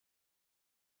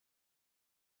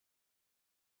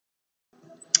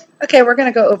Okay, we're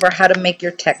going to go over how to make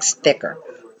your text thicker.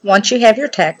 Once you have your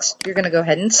text, you're going to go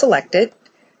ahead and select it.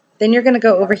 Then you're going to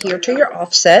go over here to your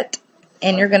offset,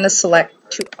 and you're going to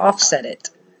select to offset it.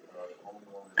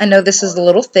 I know this is a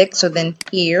little thick, so then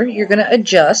here you're going to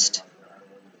adjust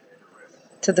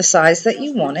to the size that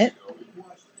you want it.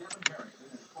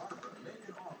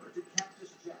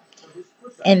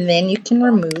 And then you can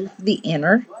remove the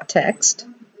inner text.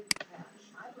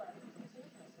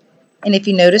 And if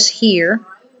you notice here,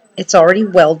 it's already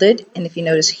welded, and if you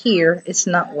notice here, it's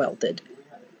not welded.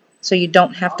 So you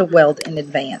don't have to weld in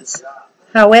advance.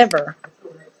 However,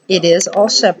 it is all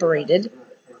separated,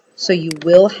 so you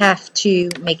will have to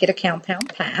make it a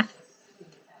compound path.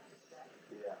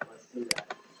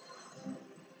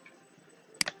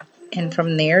 And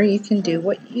from there you can do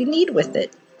what you need with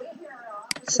it,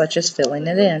 such as filling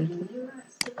it in.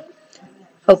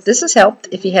 Hope this has helped.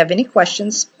 If you have any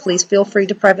questions, please feel free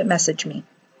to private message me.